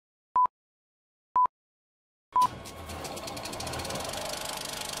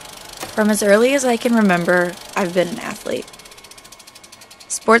From as early as I can remember, I've been an athlete.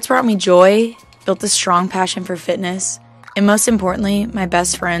 Sports brought me joy, built a strong passion for fitness, and most importantly, my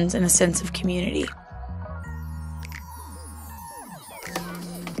best friends and a sense of community.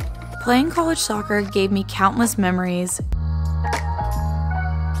 Playing college soccer gave me countless memories,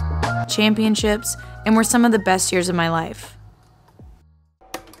 championships, and were some of the best years of my life.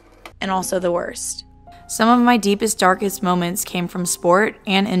 And also the worst. Some of my deepest, darkest moments came from sport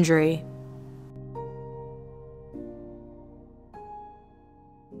and injury.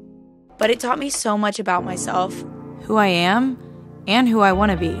 But it taught me so much about myself, who I am, and who I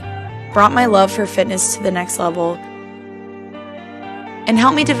want to be. Brought my love for fitness to the next level, and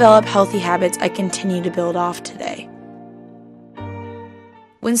helped me develop healthy habits I continue to build off today.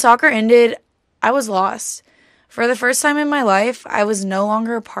 When soccer ended, I was lost. For the first time in my life, I was no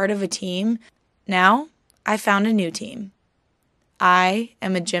longer a part of a team. Now, I found a new team. I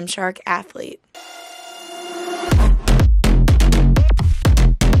am a Gymshark athlete.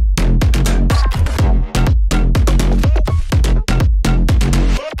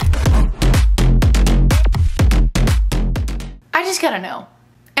 I just gotta know,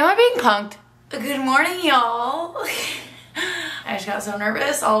 am I being punked? Good morning, y'all. I just got so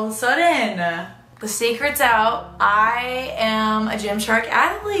nervous all of a sudden. The secret's out. I am a Gymshark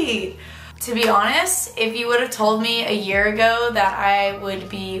athlete. To be honest, if you would have told me a year ago that I would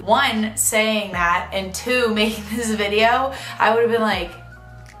be, one, saying that, and two, making this video, I would have been like,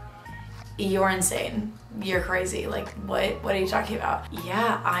 you're insane. You're crazy. Like, what are you talking about?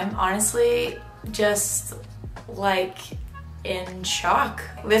 Yeah, I'm honestly just like in shock.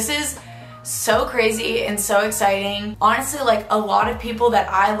 This is so crazy and so exciting. Honestly, like a lot of people that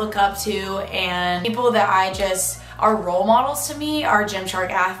I look up to and people that I just are role models to me are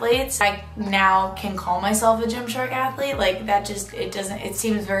Gymshark athletes. I now can call myself a Gymshark athlete. Like that just, it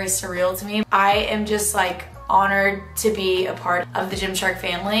seems very surreal to me. I am just like honored to be a part of the Gymshark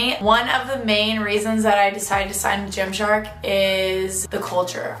family. One of the main reasons that I decided to sign with Gymshark is the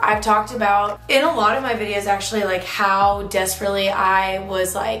culture. I've talked about in a lot of my videos actually like how desperately I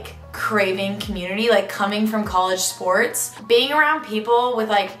was like craving community, like coming from college sports, being around people with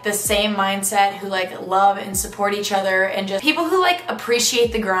like the same mindset who like love and support each other, and just people who like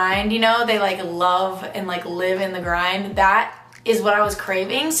appreciate the grind, you know, they like love and like live in the grind. That is what I was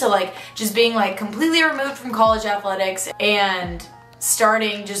craving. So like just being like completely removed from college athletics and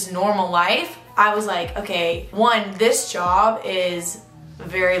starting just normal life, I was like, okay, one, this job is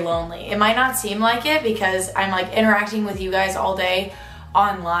very lonely. It might not seem like it because I'm like interacting with you guys all day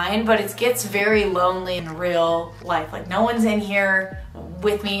online, but it gets very lonely in real life. Like no one's in here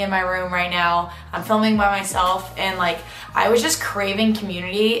with me in my room right now. I'm filming by myself, and like I was just craving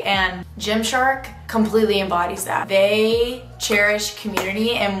community, and Gymshark completely embodies that. They cherish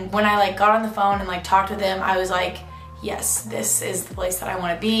community, and when I like got on the phone and like talked with them, I was like, yes, this is the place that I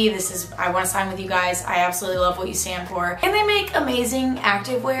want to be. I want to sign with you guys. I absolutely love what you stand for. And they make amazing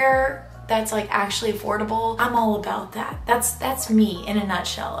activewear that's like actually affordable. I'm all about that. That's me in a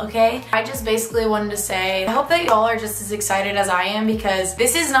nutshell, okay? I just basically wanted to say, I hope that y'all are just as excited as I am, because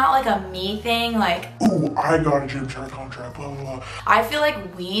this is not like a me thing, like, ooh, I got a Gymshark contract, blah, blah, blah. I feel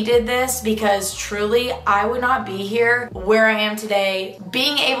like we did this because truly I would not be here where I am today,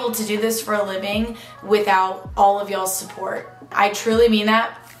 being able to do this for a living without all of y'all's support. I truly mean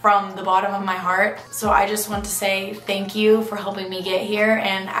that from the bottom of my heart. So I just want to say thank you for helping me get here,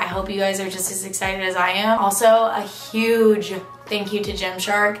 and I hope you guys are just as excited as I am. Also, a huge thank you to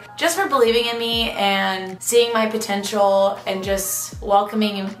Gymshark just for believing in me and seeing my potential and just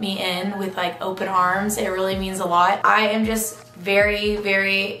welcoming me in with like open arms. It really means a lot. I am just very,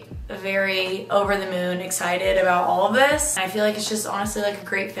 very, very over the moon excited about all of this. I feel like it's just honestly like a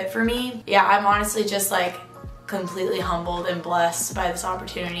great fit for me. Yeah, I'm honestly just like completely humbled and blessed by this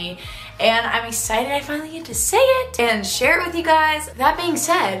opportunity, and I'm excited I finally get to say it and share it with you guys. That being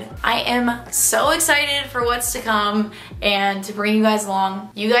said, I am so excited for what's to come and to bring you guys along.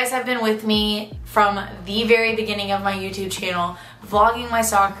 You guys have been with me from the very beginning of my YouTube channel, vlogging my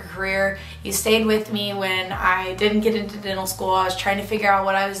soccer career. You stayed with me when I didn't get into dental school. I was trying to figure out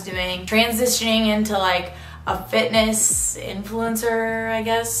what I was doing, transitioning into like a fitness influencer, I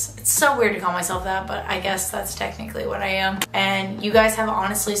guess. It's so weird to call myself that, but I guess that's technically what I am. And you guys have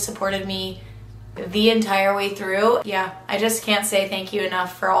honestly supported me the entire way through. Yeah, I just can't say thank you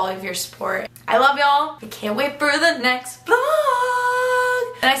enough for all of your support. I love y'all. I can't wait for the next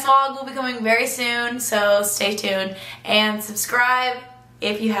vlog. The next vlog will be coming very soon, so stay tuned and subscribe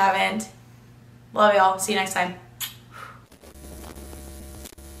if you haven't. Love y'all. See you next time.